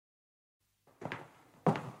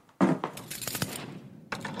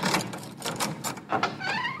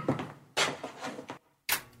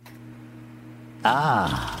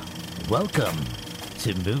Ah, welcome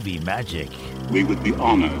to Movie Magic. We would be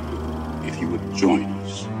honored if you would join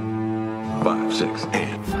us. 5, 6,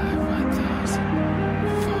 8. 5, 1,000.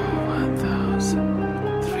 4,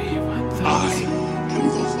 1,000. 3, 1,000. I am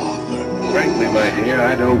the Father. Frankly, my dear,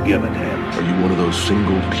 I don't give a damn. Are you one of those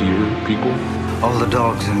single-tier people? All the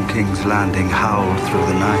dogs in King's Landing howled through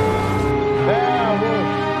the night.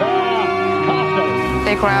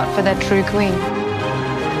 They cry out for their true queen.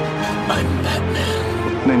 I'm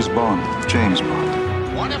Batman. Name's Bond, James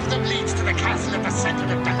Bond. One of them leads to the castle at the center of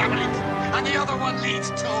the labyrinth, and the other one leads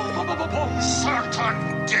to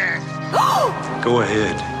certain death. Go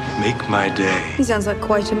ahead. Make my day. He sounds like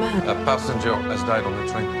quite a man. A passenger has died on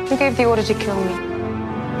the train. Who gave the order to kill me?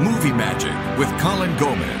 Movie Magic with Colin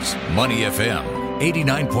Gomez. Money FM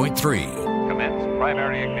 89.3. Commence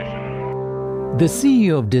primary ignition. The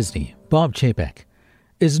CEO of Disney, Bob Chapek,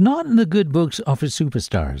 is not in the good books of his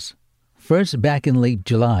superstars. First, back in late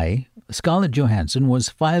July, Scarlett Johansson was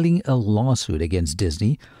filing a lawsuit against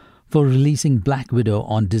Disney for releasing Black Widow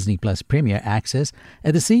on Disney Plus Premier Access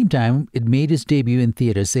at the same time it made its debut in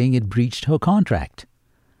theaters, saying it breached her contract.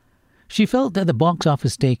 She felt that the box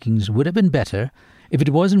office takings would have been better if it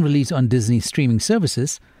wasn't released on Disney's streaming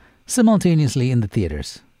services simultaneously in the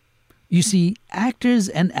theaters. You see, actors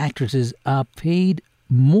and actresses are paid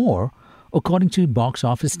more according to box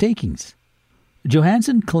office takings.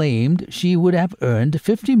 Johansson claimed she would have earned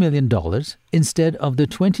 $50 million instead of the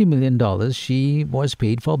 $20 million she was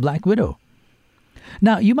paid for Black Widow.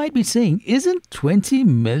 Now, you might be saying, isn't $20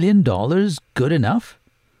 million good enough?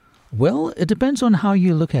 Well, it depends on how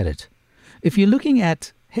you look at it. If you're looking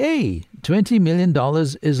at, hey, $20 million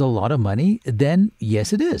is a lot of money, then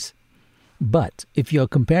yes, it is. But if you're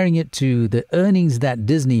comparing it to the earnings that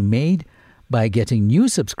Disney made by getting new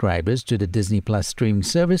subscribers to the Disney Plus streaming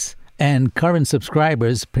service and current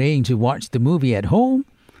subscribers paying to watch the movie at home,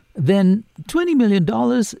 then $20 million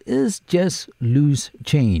is just loose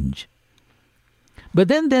change. But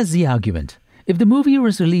then there's the argument. If the movie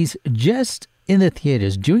was released just in the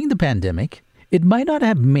theaters during the pandemic, it might not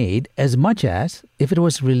have made as much as if it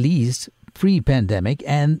was released pre-pandemic,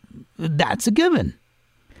 and that's a given.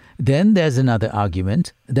 Then there's another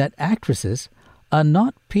argument that actresses are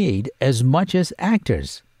not paid as much as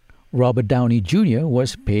actors. Robert Downey Jr.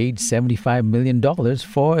 was paid $75 million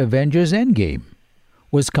for Avengers Endgame.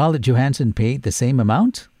 Was Scarlett Johansson paid the same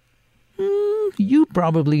amount? You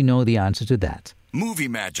probably know the answer to that. Movie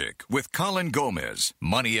Magic with Colin Gomez.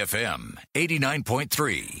 Money FM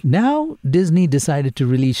 89.3. Now, Disney decided to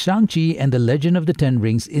release Shang-Chi and the Legend of the Ten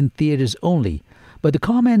Rings in theaters only. But the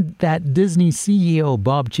comment that Disney CEO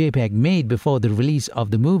Bob Chapek made before the release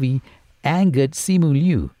of the movie angered Simu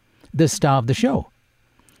Liu, the star of the show.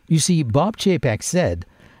 You see, Bob Chapek said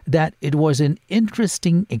that it was an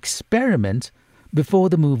interesting experiment before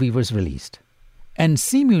the movie was released. And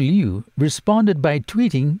Simu Liu responded by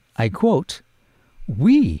tweeting, I quote,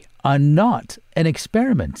 "We are not an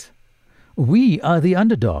experiment. We are the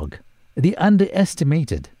underdog, the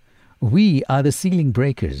underestimated. We are the ceiling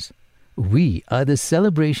breakers. We are the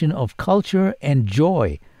celebration of culture and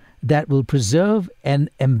joy that will preserve an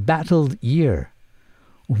embattled year.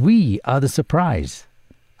 We are the surprise.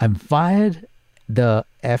 I'm fired the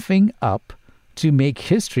effing up to make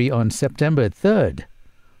history on September 3rd.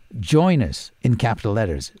 Join us," in capital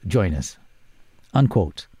letters, join us,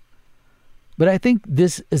 unquote. But I think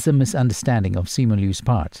this is a misunderstanding of Simu Liu's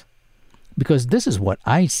part, because this is what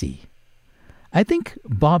I see. I think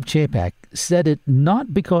Bob Chapek said it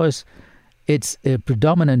not because it's a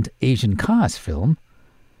predominant Asian cast film.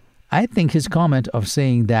 I think his comment of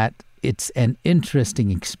saying that it's an interesting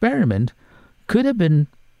experiment could have been,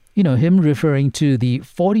 him referring to the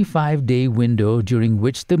 45-day window during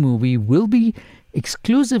which the movie will be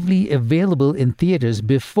exclusively available in theaters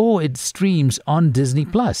before it streams on Disney+.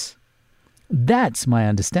 That's my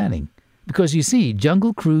understanding. Because you see,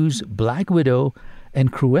 Jungle Cruise, Black Widow,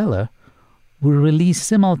 and Cruella were released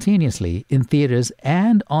simultaneously in theaters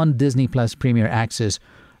and on Disney Plus Premier Access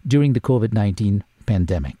during the COVID-19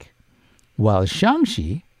 pandemic, while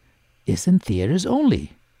Shang-Chi is in theaters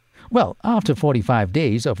only. Well, after 45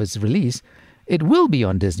 days of its release, it will be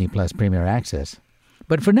on Disney Plus Premier Access.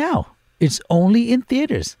 But for now, it's only in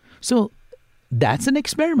theaters. So that's an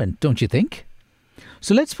experiment, don't you think?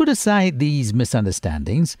 So let's put aside these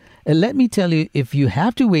misunderstandings and let me tell you if you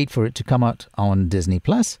have to wait for it to come out on Disney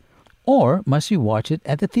Plus, or must you watch it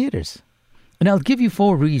at the theaters? And I'll give you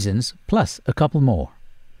 4 reasons, plus a couple more.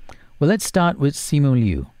 Well, let's start with Simu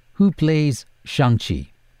Liu, who plays Shang-Chi.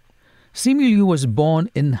 Simu Liu was born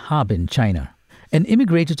in Harbin, China, and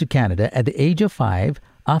immigrated to Canada at the age of 5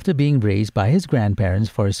 after being raised by his grandparents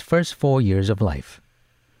for his first 4 years of life.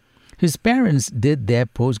 His parents did their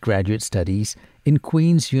postgraduate studies in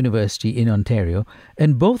Queen's University in Ontario,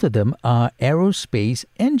 and both of them are aerospace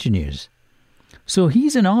engineers. So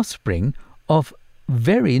he's an offspring of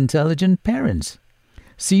very intelligent parents.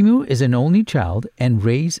 Simu is an only child and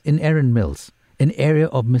raised in Erin Mills, an area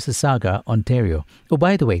of Mississauga, Ontario. Oh,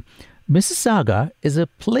 by the way, Mississauga is a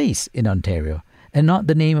place in Ontario and not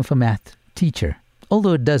the name of a math teacher,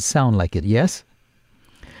 although it does sound like it, yes?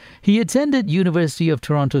 He attended University of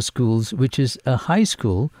Toronto Schools, which is a high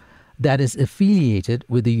school that is affiliated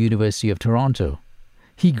with the University of Toronto.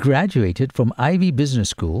 He graduated from Ivey Business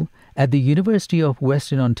School at the University of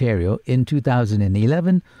Western Ontario in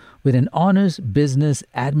 2011 with an Honours Business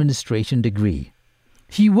Administration degree.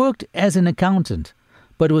 He worked as an accountant,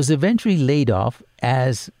 but was eventually laid off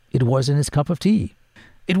as it wasn't his cup of tea.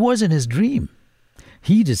 It wasn't his dream.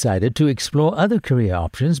 He decided to explore other career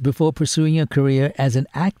options before pursuing a career as an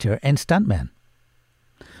actor and stuntman.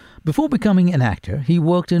 Before becoming an actor, he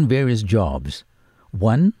worked in various jobs.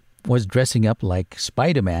 One was dressing up like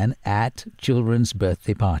Spider-Man at children's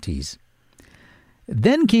birthday parties.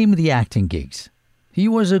 Then came the acting gigs. He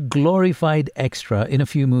was a glorified extra in a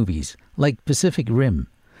few movies like Pacific Rim,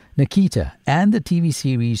 Nikita, and the TV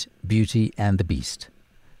series Beauty and the Beast.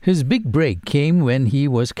 His big break came when he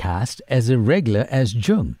was cast as a regular as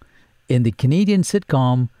Jung in the Canadian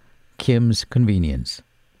sitcom Kim's Convenience.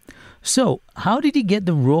 So, how did he get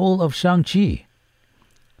the role of Shang-Chi?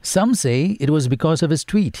 Some say it was because of his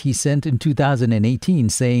tweet he sent in 2018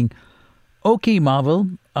 saying, "Okay, Marvel,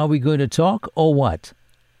 are we going to talk or what?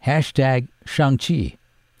 Hashtag Shang-Chi."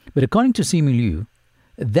 But according to Simu Liu,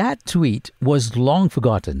 that tweet was long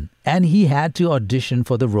forgotten and he had to audition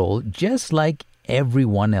for the role just like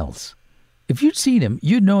everyone else. If you'd seen him,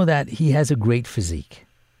 you'd know that he has a great physique.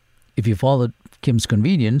 If you followed Kim's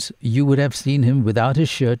Convenience, you would have seen him without his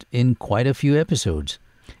shirt in quite a few episodes.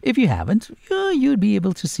 If you haven't, you'd be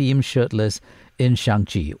able to see him shirtless in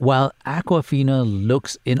Shang-Chi, while Awkwafina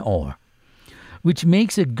looks in awe, which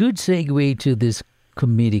makes a good segue to this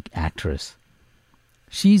comedic actress.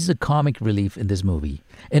 She's the comic relief in this movie,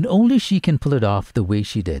 and only she can pull it off the way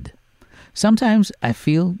she did. Sometimes I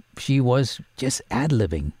feel she was just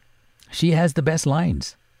ad-libbing. She has the best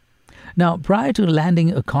lines. Now, prior to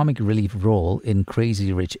landing a comic relief role in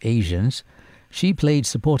Crazy Rich Asians, she played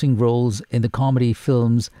supporting roles in the comedy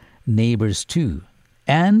films Neighbors 2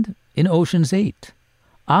 and in Ocean's 8.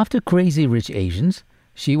 After Crazy Rich Asians,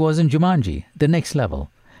 she was in Jumanji, The Next Level,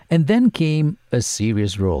 and then came a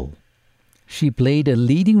serious role. She played a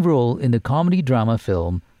leading role in the comedy drama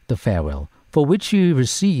film The Farewell, for which she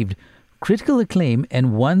received critical acclaim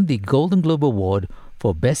and won the Golden Globe Award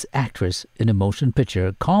for Best Actress in a Motion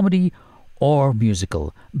Picture, Comedy or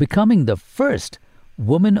Musical, becoming the first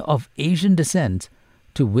woman of Asian descent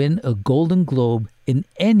to win a Golden Globe in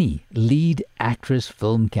any lead actress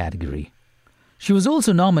film category. She was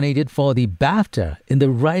also nominated for the BAFTA in the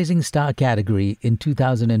Rising Star category in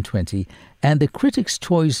 2020 and the Critics'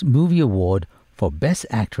 Choice Movie Award for Best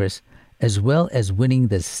Actress, as well as winning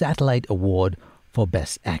the Satellite Award for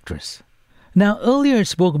Best Actress. Now, earlier I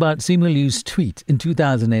spoke about Simu Liu's tweet in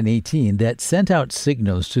 2018 that sent out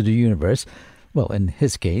signals to the universe, well, in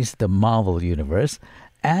his case, the Marvel Universe,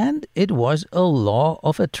 and it was a law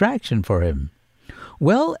of attraction for him.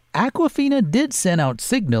 Well, Awkwafina did send out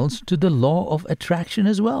signals to the law of attraction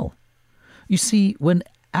as well. You see, when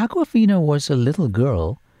Awkwafina was a little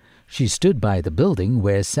girl, she stood by the building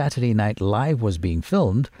where Saturday Night Live was being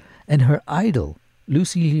filmed, and her idol,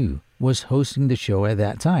 Lucy Liu, was hosting the show at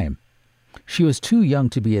that time. She was too young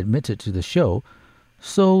to be admitted to the show,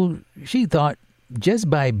 so she thought just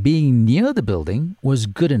by being near the building was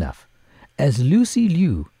good enough, as Lucy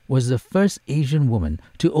Liu was the first Asian woman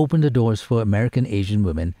to open the doors for American Asian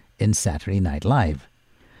women in Saturday Night Live.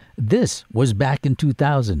 This was back in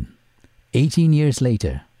 2000. 18 years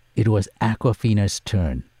later, it was Awkwafina's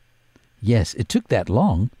turn. Yes, it took that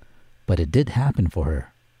long, but it did happen for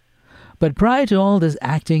her. But prior to all this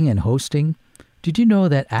acting and hosting, did you know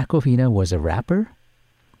that Awkwafina was a rapper?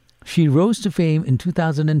 She rose to fame in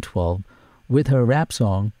 2012 with her rap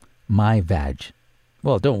song, My Vag.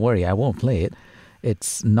 Well, don't worry, I won't play it.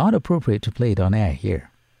 It's not appropriate to play it on air here.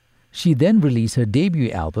 She then released her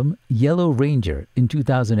debut album, Yellow Ranger, in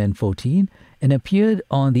 2014 and appeared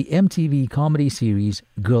on the MTV comedy series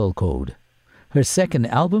Girl Code. Her second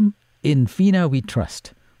album, In Fina We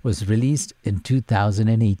Trust, was released in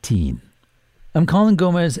 2018. I'm Colin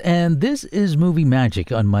Gomez, and this is Movie Magic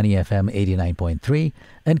on Money FM 89.3.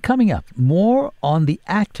 And coming up, more on the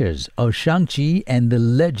actors of Shang-Chi and the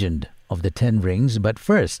Legend of the Ten Rings. But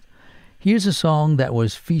first, here's a song that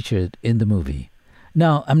was featured in the movie.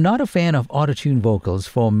 Now, I'm not a fan of autotune vocals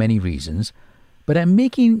for many reasons, but I'm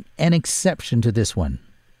making an exception to this one.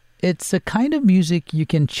 It's a kind of music you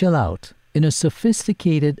can chill out in a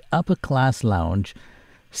sophisticated upper-class lounge,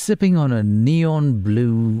 sipping on a neon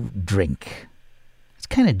blue drink. It's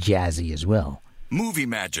kind of jazzy as well. Movie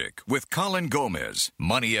Magic with Colin Gomez,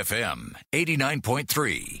 Money FM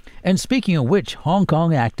 89.3. And speaking of which, Hong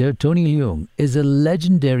Kong actor Tony Leung is a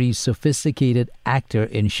legendary sophisticated actor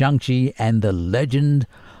in Shang-Chi and the Legend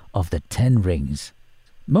of the Ten Rings.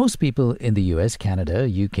 Most people in the US, Canada,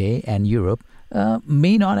 UK and Europe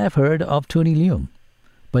may not have heard of Tony Leung.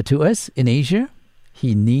 But to us in Asia,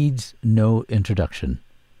 he needs no introduction.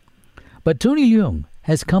 But Tony Leung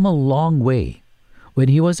has come a long way. When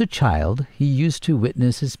he was a child, he used to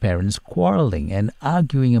witness his parents quarreling and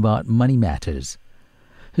arguing about money matters.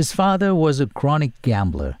 His father was a chronic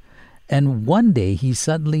gambler, and one day he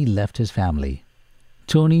suddenly left his family.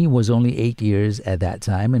 Tony was only 8 years at that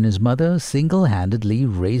time, and his mother single-handedly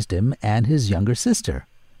raised him and his younger sister.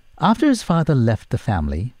 After his father left the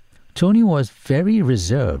family, Tony was very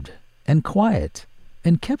reserved and quiet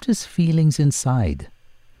and kept his feelings inside.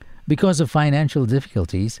 Because of financial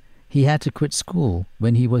difficulties, he had to quit school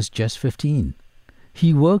when he was just 15.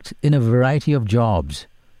 He worked in a variety of jobs,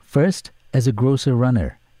 first as a grocer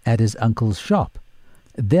runner at his uncle's shop,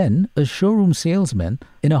 then a showroom salesman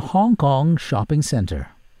in a Hong Kong shopping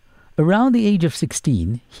center. Around the age of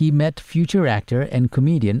 16, he met future actor and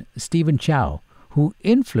comedian Stephen Chow, who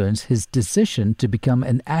influenced his decision to become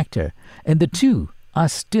an actor, and the two are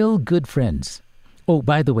still good friends. Oh,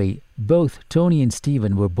 by the way, both Tony and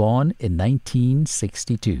Stephen were born in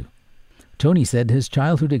 1962. Tony said his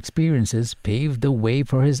childhood experiences paved the way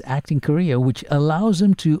for his acting career, which allows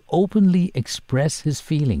him to openly express his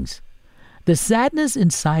feelings. The sadness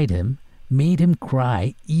inside him made him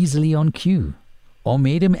cry easily on cue, or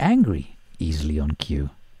made him angry easily on cue.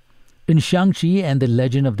 In Shang-Chi and the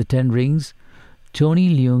Legend of the Ten Rings, Tony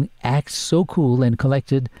Leung acts so cool and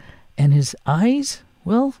collected, and his eyes,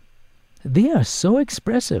 well, they are so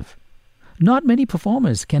expressive. Not many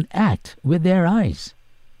performers can act with their eyes.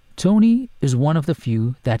 Tony is one of the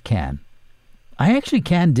few that can. I actually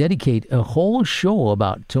can dedicate a whole show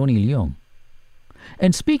about Tony Leung.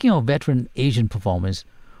 And speaking of veteran Asian performers,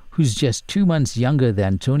 who's just 2 months younger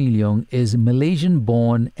than Tony Leung is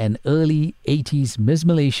Malaysian-born and early 80s Miss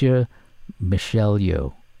Malaysia, Michelle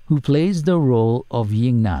Yeoh, who plays the role of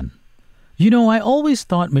Ying Nan. You know, I always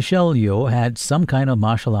thought Michelle Yeoh had some kind of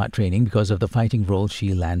martial art training because of the fighting role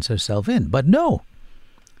she lands herself in. But no,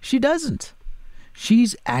 she doesn't.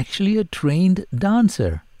 She's actually a trained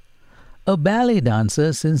dancer. A ballet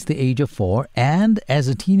dancer since the age of 4, and as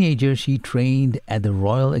a teenager she trained at the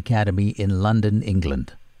Royal Academy in London,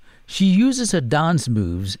 England. She uses her dance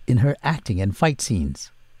moves in her acting and fight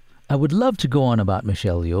scenes. I would love to go on about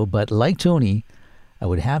Michelle Yeoh, but like Tony, I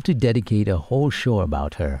would have to dedicate a whole show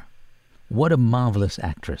about her. What a marvelous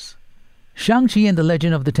actress. Shang-Chi and the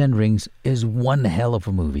Legend of the Ten Rings is one hell of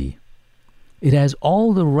a movie. It has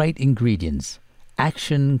all the right ingredients.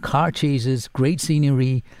 Action, car chases, great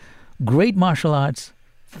scenery, great martial arts,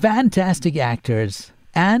 fantastic actors,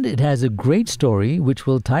 and it has a great story which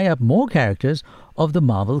will tie up more characters of the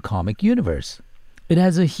Marvel comic universe. It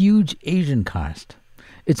has a huge Asian cast.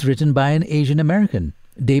 It's written by an Asian American,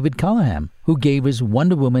 David Callahan, who gave us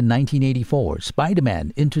Wonder Woman 1984,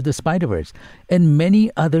 Spider-Man Into the Spider-Verse, and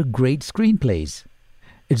many other great screenplays.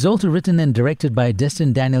 It's also written and directed by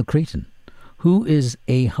Destin Daniel Cretton, who is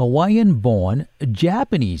a Hawaiian-born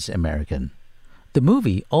Japanese American. The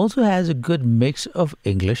movie also has a good mix of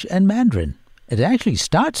English and Mandarin. It actually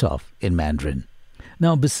starts off in Mandarin.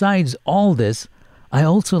 Now, besides all this, I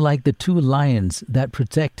also like the 2 lions that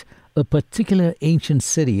protect a particular ancient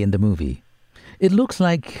city in the movie. It looks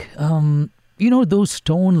like, those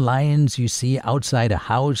stone lions you see outside a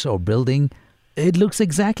house or building. It looks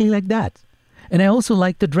exactly like that. And I also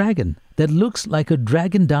like the dragon that looks like a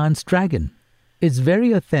dragon dance dragon. It's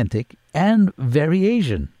very authentic and very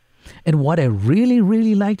Asian. And what I really,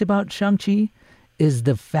 really liked about Shang-Chi is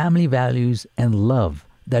the family values and love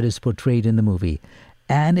that is portrayed in the movie.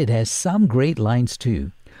 And it has some great lines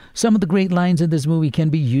too. Some of the great lines in this movie can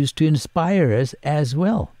be used to inspire us as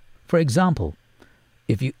well. For example,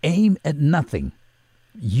 if you aim at nothing,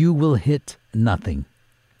 you will hit nothing.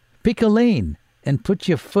 Pick a lane and put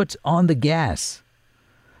your foot on the gas.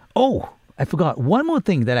 Oh, I forgot. One more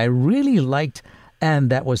thing that I really liked and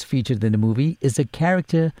that was featured in the movie is a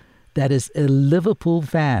character that is a Liverpool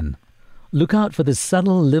fan. Look out for the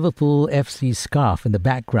subtle Liverpool FC scarf in the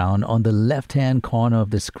background on the left-hand corner of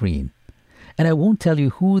the screen. And I won't tell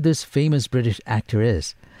you who this famous British actor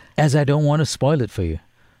is, as I don't want to spoil it for you.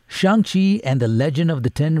 Shang-Chi and the Legend of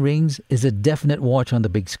the Ten Rings is a definite watch on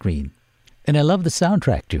the big screen. And I love the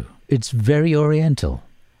soundtrack too. It's very oriental.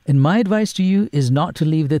 And my advice to you is not to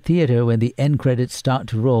leave the theater when the end credits start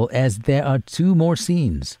to roll, as there are 2 more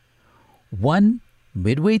scenes. One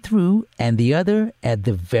midway through and the other at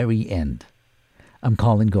the very end. I'm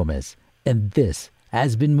Colin Gomez, and this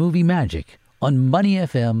has been Movie Magic on Money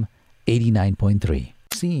FM 89.3.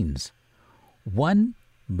 Scenes. One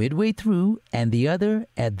midway through and the other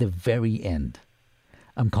at the very end.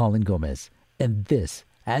 I'm Colin Gomez, and this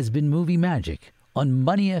has been Movie Magic on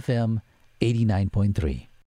Money FM 89.3.